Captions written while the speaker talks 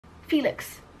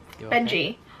Felix. You Benji.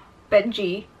 okay?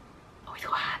 Benji. Oh, he's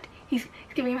got a hand. He's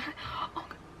giving him a hand. Oh,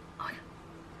 oh.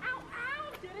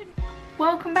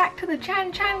 Welcome back to the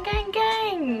Chan Chan Gang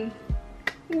Gang.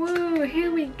 Woo,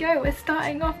 here we go. We're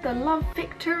starting off the Love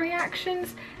Victor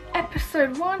reactions.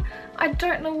 Episode 1. I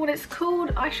don't know what it's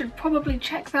called. I should probably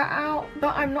check that out,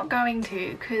 but I'm not going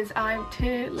to because I'm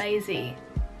too lazy.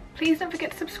 Please don't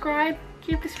forget to subscribe.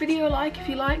 Give this video a like if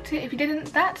you liked it. If you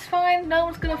didn't, that's fine. No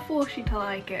one's gonna force you to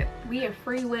like it. We have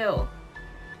free will.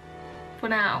 For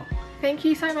now. Thank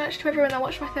you so much to everyone that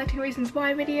watched my 13 Reasons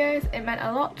Why videos. It meant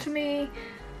a lot to me.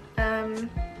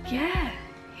 Yeah.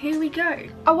 Here we go.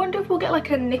 I wonder if we'll get like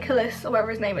a Nicholas or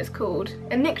whatever his name is called.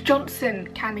 A Nick Johnson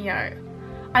cameo.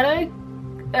 I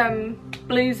know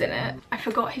Blue's in it. I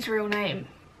forgot his real name.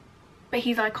 But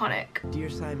he's iconic. Dear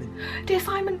Simon. Dear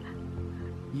Simon.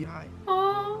 Yeah.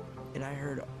 Oh. And I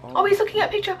heard oh, he's looking at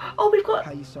a picture. Oh, we've got.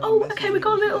 Oh, okay, we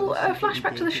got a little message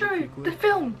flashback to the show, the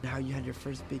film. And how you had your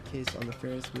first big kiss on the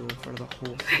Ferris wheel in front of the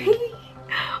whole city.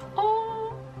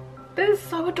 Oh, this is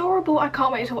so adorable. I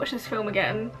can't wait to watch this film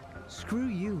again. Screw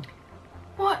you.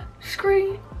 What?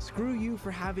 Screw? Screw you for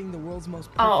having the world's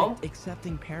most perfect,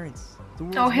 accepting parents.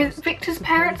 Oh, Victor's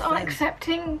parents aren't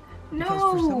accepting? No. Because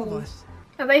for some of us,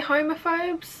 are they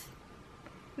homophobes?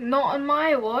 Not on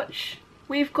my watch.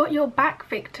 We've got your back,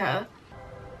 Victor.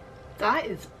 That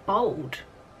is bold.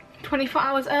 24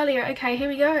 hours earlier. Okay, here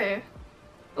we go.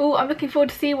 Oh, I'm looking forward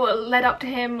to see what led up to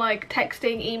him, like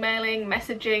texting, emailing,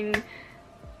 messaging.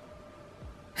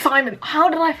 Simon. How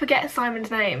did I forget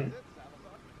Simon's name?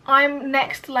 I'm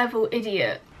next level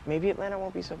idiot. maybe Atlanta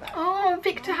won't be so bad. Oh,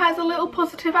 Victor has a little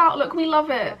positive outlook. We love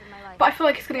it. But I feel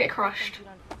like he's gonna get crushed.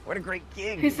 What a great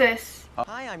gig. Who's this?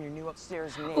 Hi, I'm your new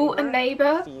upstairs neighbor. Oh, a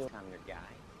neighbour. I'm your guy.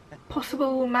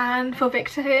 Possible man for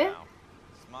Victor here.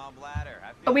 Small bladder.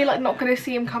 Are we like not going to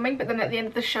see him coming, but then at the end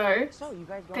of the show So, you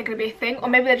guys they're going to be a thing? Or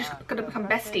maybe they're just going to become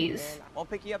besties. I'll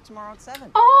pick you up tomorrow at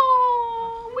 7.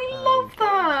 Oh, we love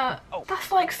that.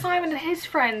 That's like Simon and his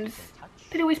friends.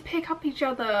 They'd always pick up each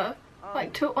other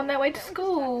like on their way to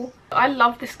school. I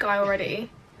love this guy already.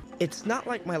 It's not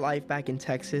like my life back in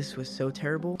Texas was so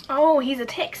terrible. Oh, he's a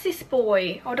Texas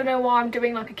boy. I don't know why I'm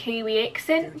doing like a Kiwi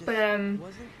accent, but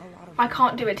I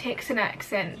can't do a Texan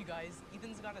accent.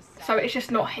 So it's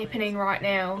just not happening right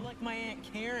now. Like my Aunt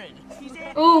Karen.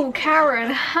 Oh,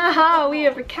 Karen. Haha, we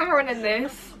have a Karen in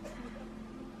this.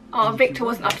 Oh, Victor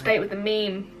wasn't up to date with the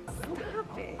meme.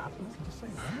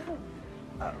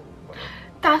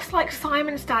 That's like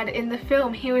Simon's dad in the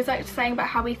film. He was like saying about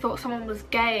how he thought someone was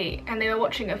gay and they were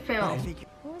watching a film.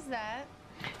 Who's that?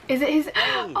 Is it his?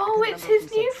 Oh, it's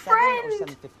his new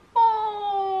friend.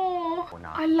 Oh,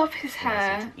 I love his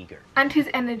hair and his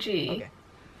energy.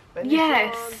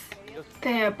 Yes,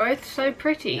 they are both so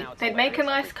pretty. They'd make a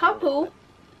nice couple.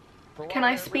 Can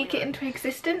I speak it into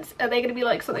existence? Are they going to be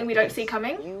like something we don't see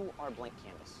coming? You are blank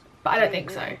canvas. But I don't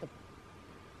think so.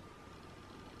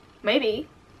 Maybe.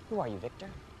 Who are you, Victor?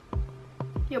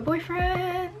 Your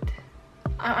boyfriend.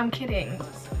 I'm kidding.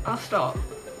 I'll stop.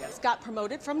 Got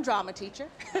promoted from drama teacher.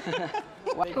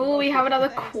 Oh, we have another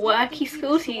quirky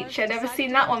school teacher. Never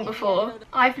seen that one before.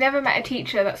 I've never met a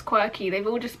teacher that's quirky. They've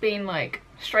all just been like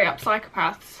straight up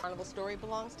psychopaths. Carnival story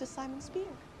belongs to Simon Spear.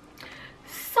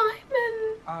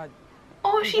 Simon.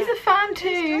 Oh, she's a fan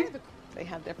too. They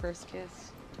had their first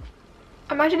kiss.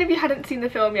 Imagine if you hadn't seen the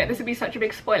film yet. This would be such a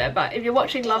big spoiler, but if you're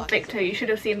watching Love Victor, you should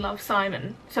have seen Love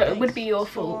Simon. So it would be your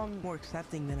fault. More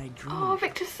accepting than I dreamed. Oh,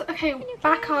 Victor's okay.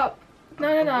 Back up.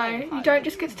 No. You don't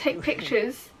just get to take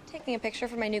pictures. Taking a picture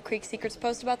for my new Creek Secrets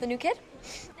post about the new kid?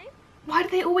 Why do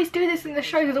they always do this in the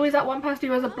show? There's always that one person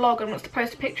who has a blog and wants to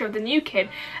post a picture of the new kid,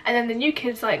 and then the new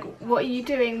kid's like, what are you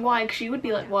doing? Why? Because she would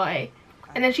be like, why?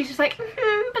 And then she's just like,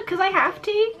 because I have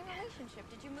to. Did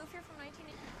you move here from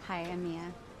 1980? Hi, I'm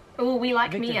Mia. Oh, we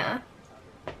like Victor. Mia.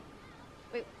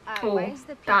 Wait, Oh, why is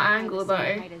the that angle the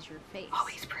same though. height as your face? Oh,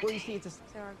 he's Well, you see, pretty. it's a Is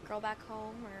there a girl back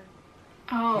home or?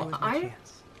 Oh, I'm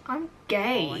chance. I'm Oh, I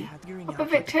gay. have to ring But out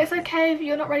Victor, it's okay if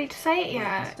you're not ready to say it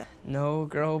yet. No,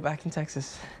 girl, back in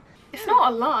Texas. It's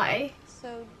not a lie.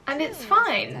 So. And it's June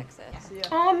fine. in Texas.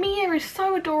 Oh, Mia is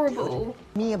so adorable.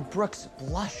 Mia Brooks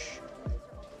Blush.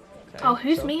 Oh,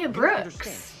 who's Mia You Brooks?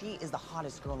 understand, she is the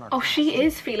hottest girl in our Oh, class. she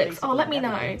is Felix. Oh, let me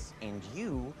know. And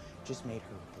you just made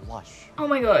her blush. Oh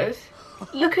my god.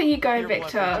 Look at you go,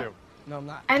 Victor. No, I'm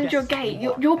not. And Yes, you're gay.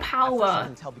 you Your are. power. I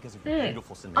can tell because of your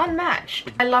beautiful symmetry.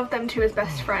 Unmatched. I love them two as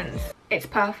best friends. It's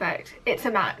perfect. It's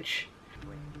a match.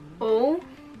 Oh.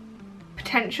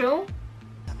 Potential.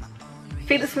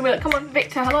 Felix will be like, come on,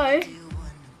 Victor, hello.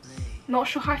 Not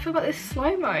sure how I feel about this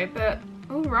slow-mo, but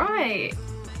alright.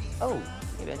 Oh,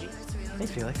 hey, Benji. Hey,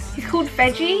 Felix. He's called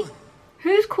Veggie?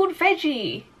 Who's called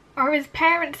Veggie? Are his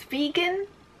parents vegan?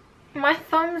 My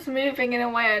thumb's moving in a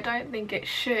way I don't think it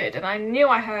should, and I knew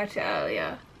I heard it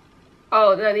earlier.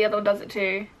 Oh, no, the other one does it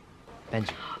too.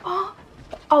 Benji.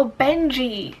 Oh,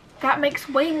 Benji. That makes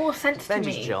way more sense to me.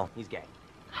 Benji's chill. He's gay.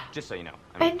 Just so you know.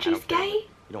 I mean, Benji's gay? You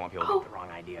don't want people to get the wrong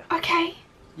idea. Okay.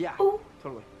 Yeah, Oh,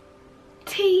 totally.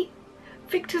 T.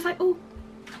 Victor's like, oh,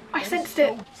 I sensed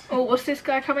it. Oh, what's this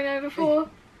guy coming over for?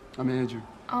 I'm Andrew.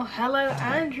 Oh, hello,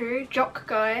 Andrew. Jock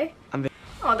guy.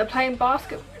 Oh, they're playing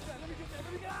basketball.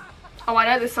 Oh, I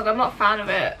know this song. I'm not a fan of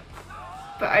it.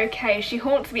 But okay, she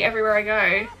haunts me everywhere I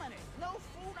go.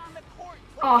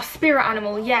 Oh, spirit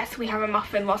animal. Yes, we have a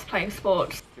muffin whilst playing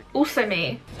sports. Also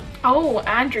me. Oh,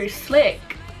 Andrew's slick.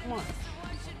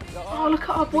 Oh, look at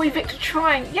our boy Victor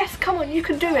trying. Yes, come on, you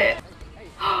can do it.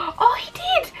 Oh, he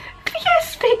did.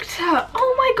 Yes, Victor.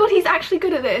 Oh my god, he's actually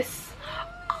good at this.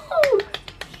 Oh,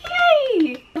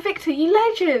 yay. Victor, you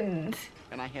legend.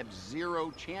 And I have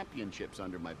 0 championships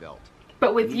under my belt.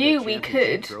 But with you, we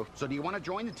could. So do you want to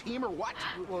join the team or what?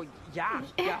 Well, yeah,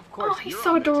 of course. Oh, he's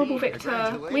so adorable,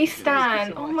 Victor. We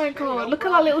stan. Oh my god, look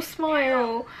at that little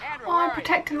smile. Oh, I'm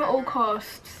protecting him at all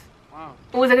costs. Wow.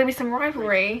 Or is there going to be some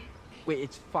rivalry? Wait,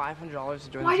 it's $500 to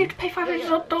join Why the did you pay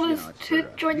 $500 to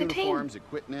join the team? Uniforms,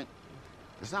 equipment.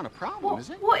 It's not a problem, is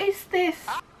it? What is this?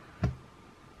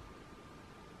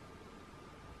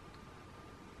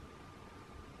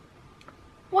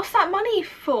 What's that money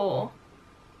for?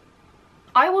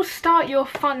 I will start your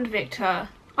fund, Victor.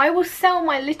 I will sell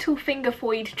my little finger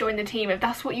for you to join the team if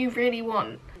that's what you really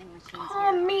want.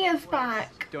 Oh, Mia's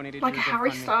back. Like a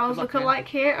Harry Styles lookalike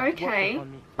here. Okay.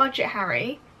 Budget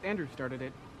Harry. Andrew started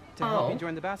it to help me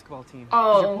join the basketball team.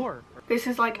 Oh, this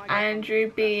is like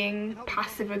Andrew being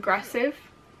passive aggressive.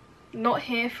 Not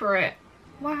here for it.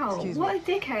 Wow, what a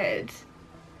dickhead.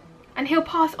 And he'll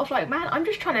pass off like, man, I'm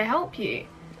just trying to help you.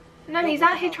 No, he's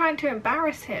out here trying to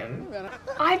embarrass him.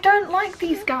 I don't like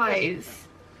these guys.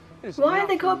 Why have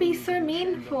they got to be so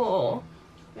mean for?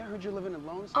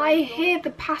 I hear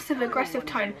the passive aggressive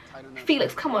tone.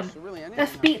 Felix, come on.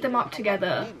 Let's beat them up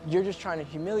together. You're just trying to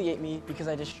humiliate me because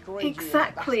I destroyed you.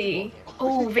 Exactly.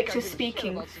 Oh, Victor's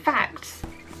speaking. Facts.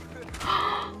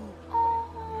 Oh,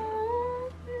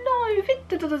 no,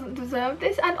 Victor doesn't deserve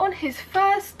this. And on his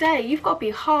first day, you've got to be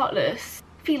heartless.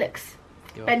 Felix.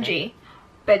 Benji.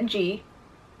 Benji.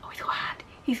 Oh, he's got a hand.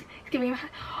 He's giving him a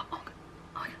hand.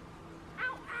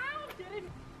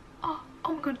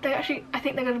 Oh my god, they actually, I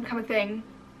think they're going to become a thing.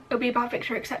 It'll be about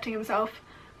Victor accepting himself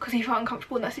because he felt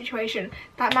uncomfortable in that situation.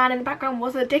 That man in the background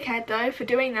was a dickhead though for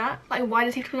doing that. Like, why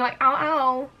does he have to be like, ow,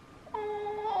 ow?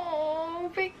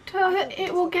 Oh, Victor,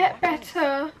 it will get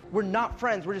better. We're not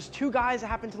friends. We're just 2 guys that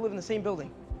happen to live in the same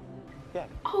building. Yeah.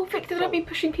 Oh, Victor, don't be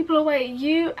pushing people away.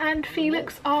 You and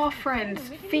Felix are friends.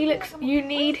 Felix, you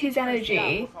need his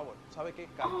energy.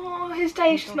 Oh, his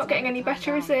day is just not getting any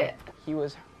better, is it? He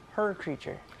was her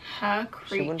creature. Her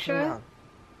creature?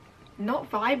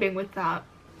 Not vibing with that.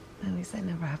 At least I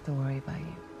never have to worry about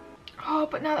you. Oh,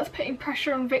 but now that's putting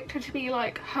pressure on Victor to be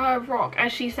like her rock,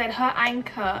 as she said, her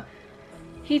anchor.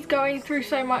 He's going through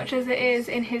so much as it is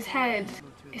in his head.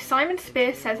 If Simon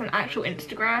Spears says an actual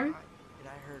Instagram,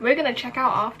 we're gonna check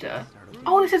out after.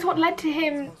 Oh, this is what led to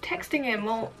him texting him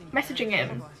or messaging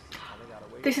him.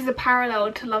 This is a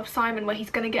parallel to Love, Simon, where he's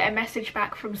gonna get a message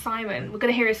back from Simon. We're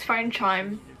gonna hear his phone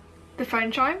chime. The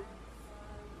phone chime?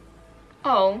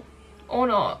 Oh, or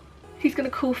not. He's gonna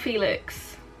call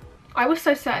Felix. I was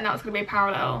so certain that was gonna be a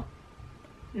parallel.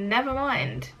 Never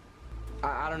mind.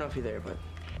 I don't know if you're there, but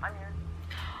I'm here.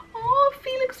 Oh,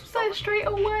 Felix was there straight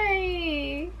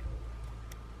away.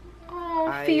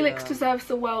 Oh, Felix deserves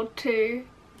the world too.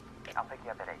 I'll pick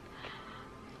you up at 8.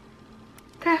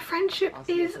 Their friendship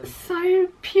is so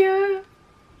pure.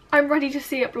 I'm ready to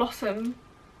see it blossom.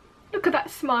 Look at that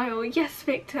smile. Yes,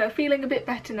 Victor, feeling a bit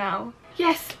better now.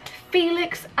 Yes,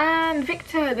 Felix and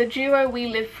Victor, the duo we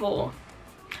live for.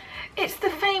 It's the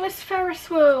famous Ferris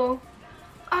wheel.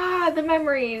 Ah, the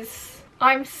memories.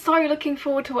 I'm so looking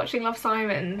forward to watching Love,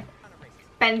 Simon.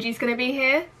 Benji's gonna be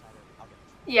here?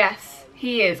 Yes,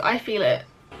 he is. I feel it.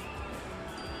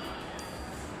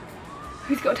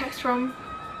 Who's got a text from?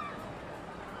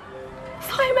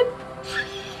 Simon!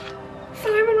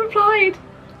 Simon replied.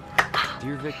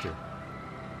 Dear Victor,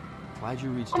 glad you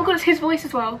reached Oh my god, it's his voice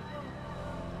as well.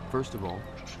 First of all,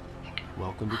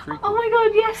 welcome to Creek. Oh my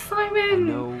god, yes, Simon!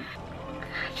 No.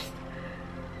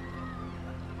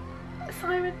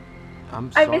 Simon.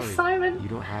 I'm sorry. I miss Simon. You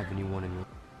don't have anyone in your...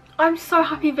 I'm so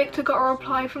happy Victor got a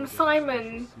reply from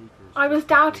Simon. I was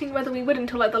doubting whether we would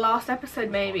until like the last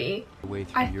episode maybe.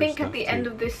 I think at the end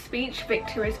of this speech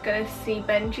Victor is gonna see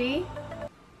Benji.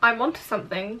 I'm onto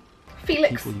something.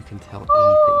 Felix. People you can tell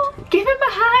Oh, anything to. give him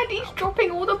a hand. He's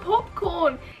dropping all the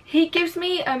popcorn. He gives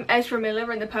me Ezra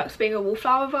Miller in The Perks of Being a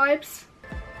Wallflower vibes.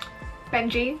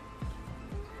 Benji.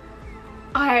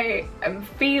 I am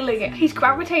feeling it. He's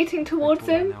gravitating towards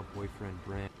him. Now boyfriend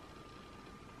Brand.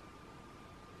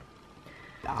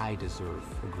 I deserve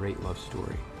a great love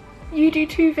story. You do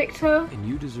too, Victor. And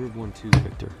you deserve one too,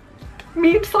 Victor.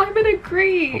 Me and Simon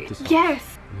agree. Hope this helps.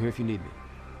 Yes. I'm here if you need me.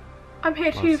 I'm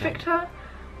here Love, too, Sam. Victor.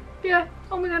 Yeah.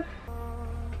 Oh my god.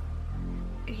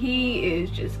 He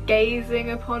is just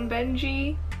gazing upon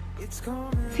Benji. Is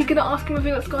he gonna ask him if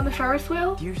he wants to go on the Ferris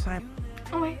wheel? Dear Simon.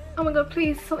 Oh my god,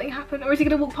 please, something happened. Or is he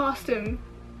gonna walk past him?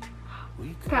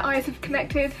 Their eyes have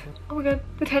connected. Oh my god,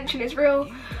 the tension is real.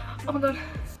 Oh my god.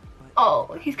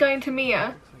 Oh, he's going to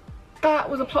Mia. That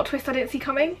was a plot twist I didn't see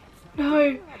coming.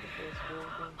 No.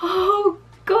 Oh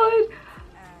god.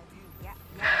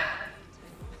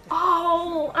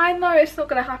 Oh, I know it's not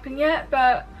gonna happen yet,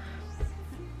 but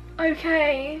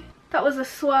okay. That was a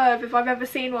swerve if I've ever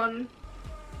seen one.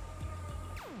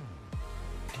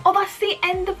 Oh, that's the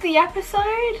end of the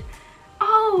episode?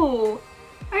 Oh,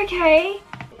 okay.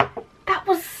 That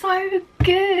was so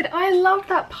good. I loved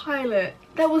that pilot.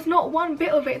 There was not one bit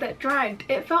of it that dragged.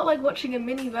 It felt like watching a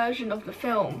mini version of the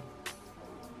film.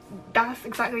 That's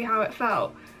exactly how it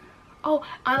felt. Oh,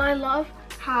 and I love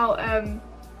how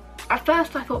at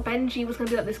first I thought Benji was going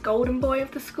to be like this golden boy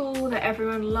of the school that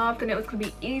everyone loved and it was going to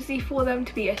be easy for them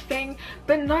to be a thing.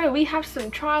 But no, we have some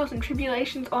trials and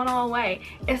tribulations on our way.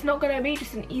 It's not going to be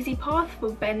just an easy path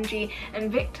for Benji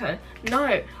and Victor.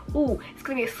 No. Ooh, it's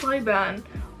going to be a slow burn.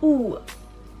 Ooh,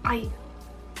 I'm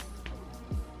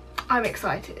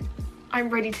excited. I'm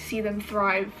ready to see them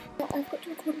thrive. I've got to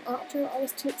record an outro. I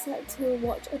was too excited to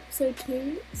watch episode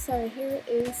 2, so here it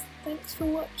is. Thanks for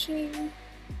watching.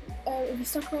 If you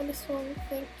stuck around this one,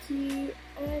 thank you,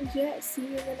 and yeah, see you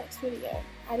in the next video.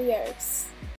 Adios.